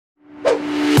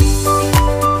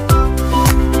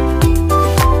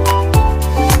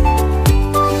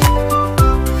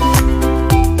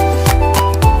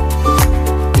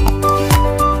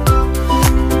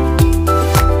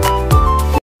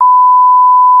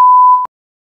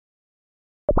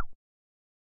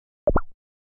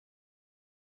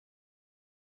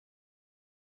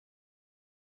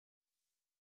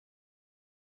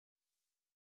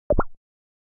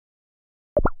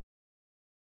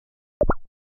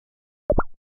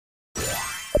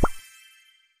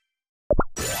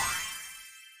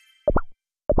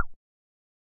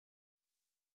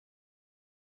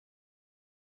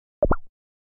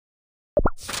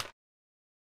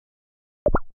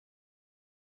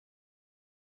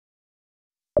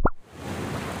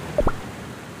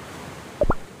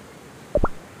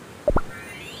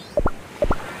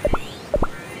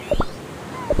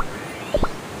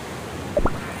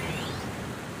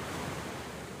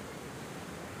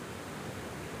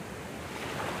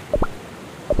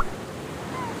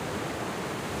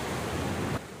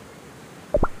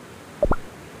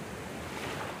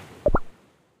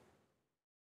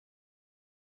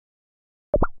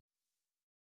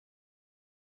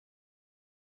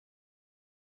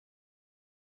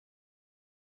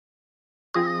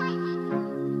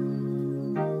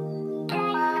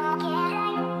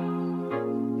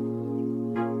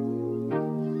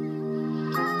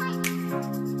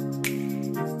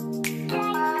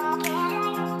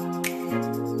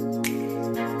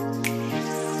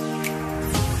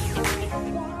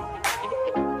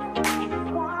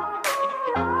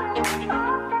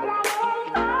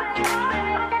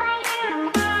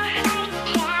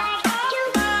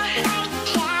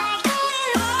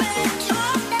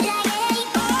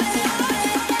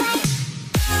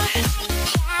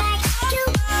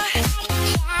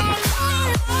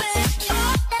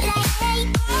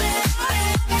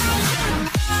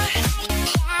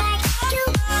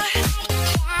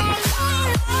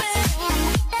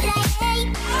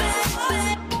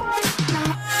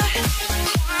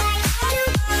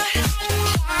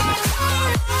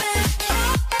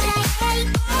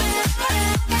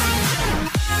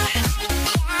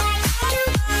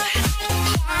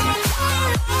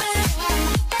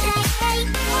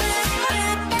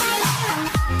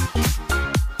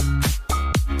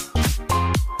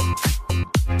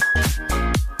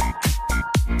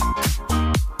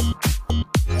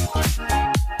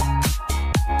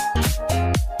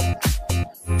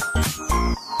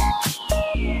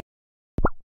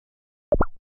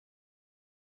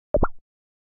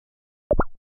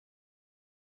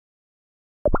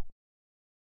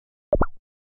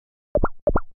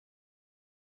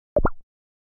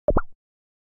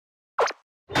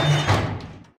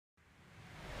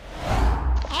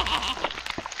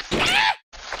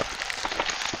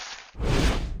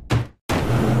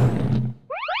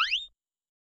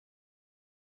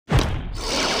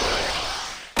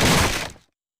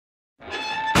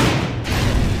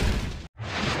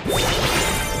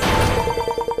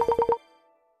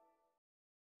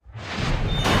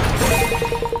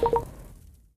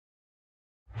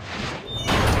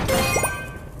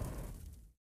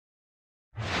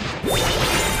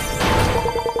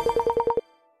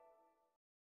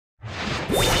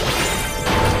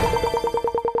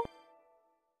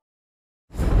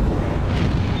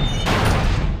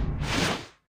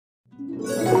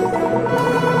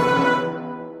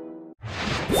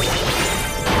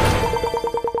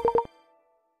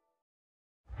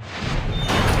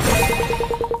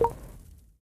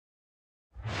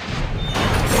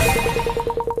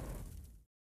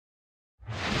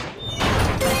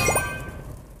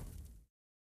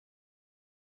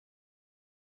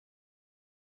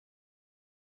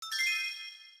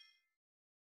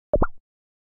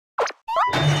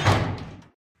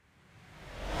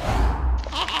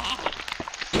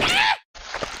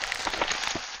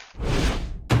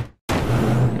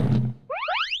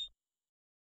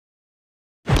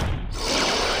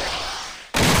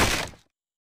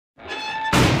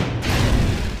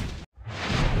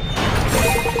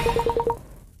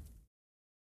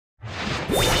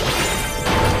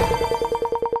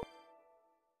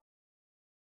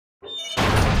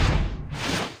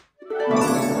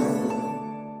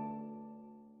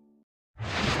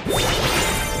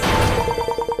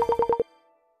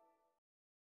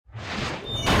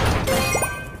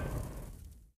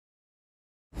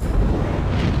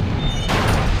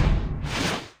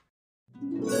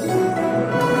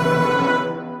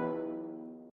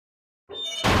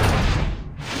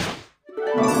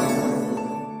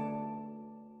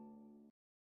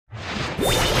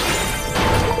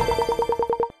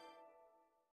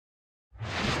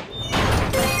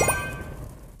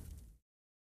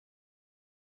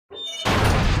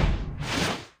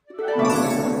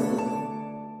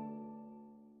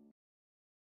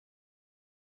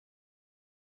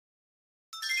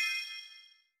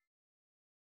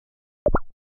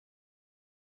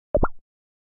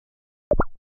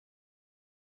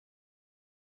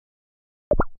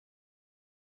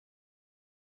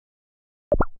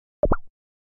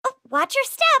Watch your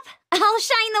step. I'll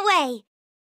shine the way.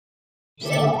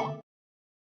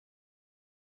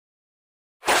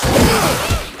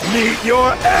 Meet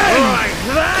your end! Like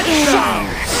that!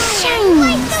 Shine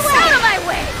like the way. Out of my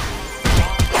way!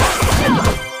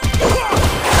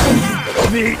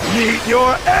 Meet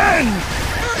your end!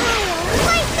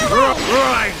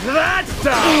 Right, that's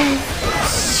down!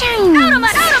 Shiny! Out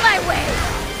of my way!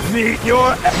 Meet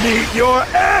your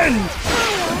end!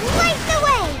 Light the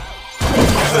way!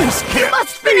 This can't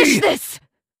Must finish be! this!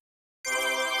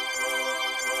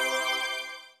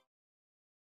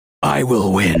 I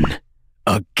will win.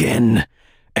 Again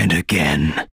and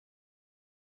again.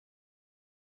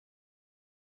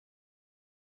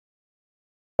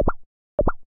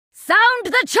 Sound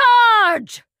the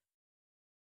charge!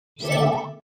 Meet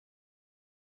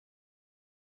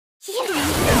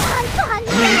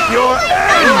your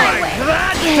end! way.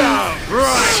 That's down!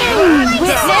 Right, Shiny! that's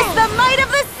Witness down! the might of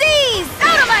the seas!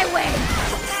 Out of my way!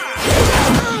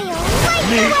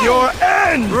 Meet your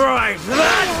end! Right,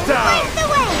 that's down!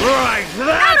 Right,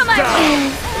 Out of my that's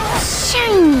down!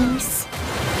 Shinies!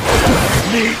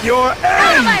 Meet your Out of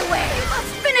end! my way! We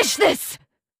must finish this!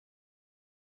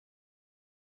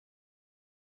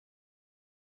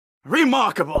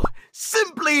 Remarkable!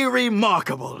 Simply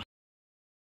remarkable!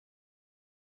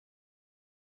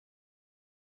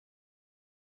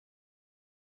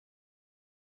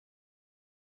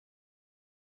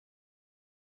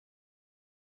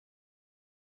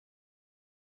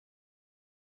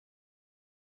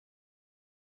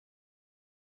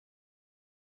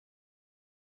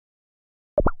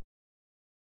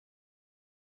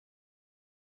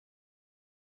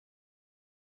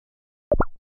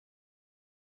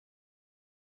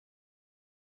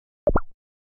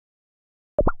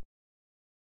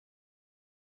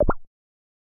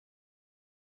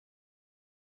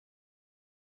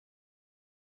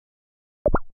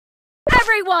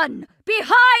 Everyone,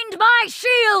 behind my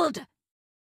shield!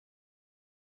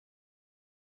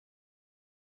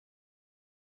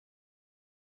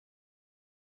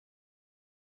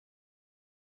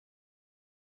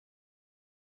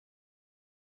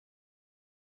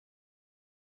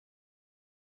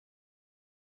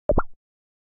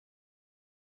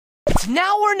 It's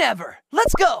now or never.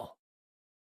 Let's go.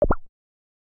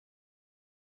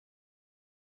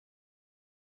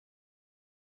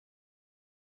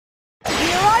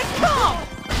 Here I come.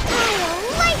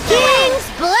 King's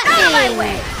blessing! Out of my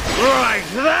way! Right,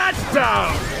 that's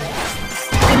down!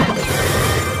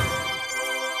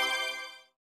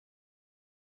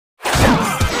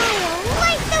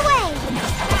 Light the way!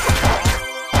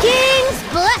 King's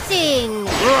blessing!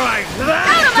 Right, that's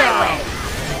Out of my down! way!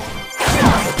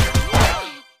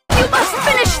 You must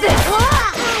finish this!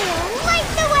 Light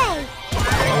the way!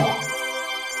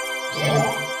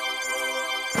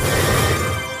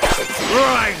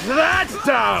 Right, that's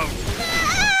down!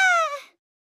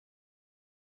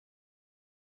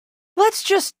 Let's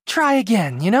just try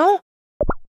again, you know?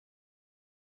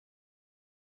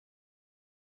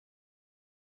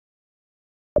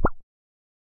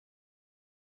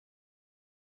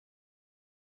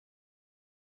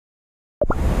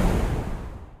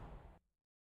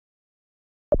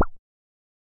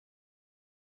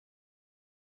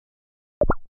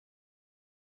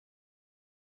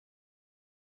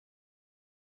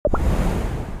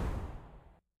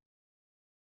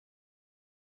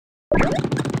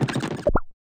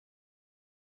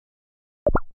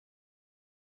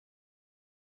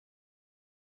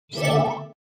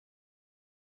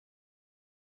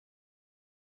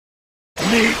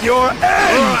 Meet your end!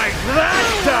 Right,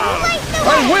 that's down!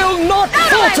 I will not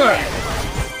falter!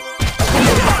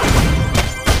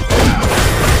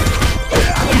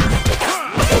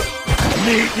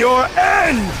 Meet your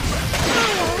end!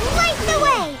 Light the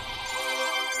way!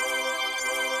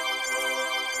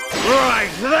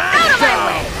 Right, that's Out of my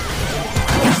down!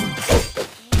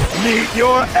 Meet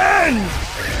your end!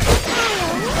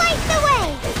 Light the way!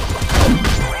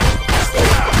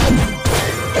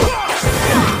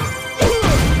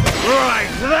 Right,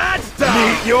 that's down!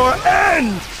 Meet your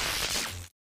end!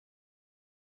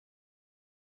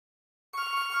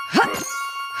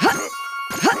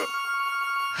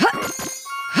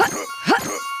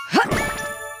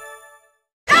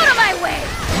 Out of my way!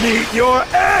 Meet your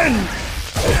end!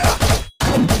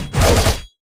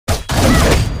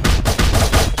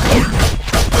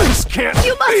 This can't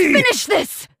You must be! finish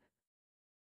this!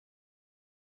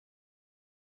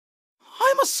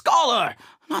 I'm a scholar,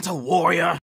 not a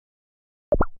warrior.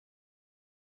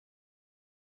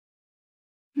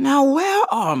 Now where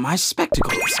are my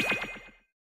spectacles?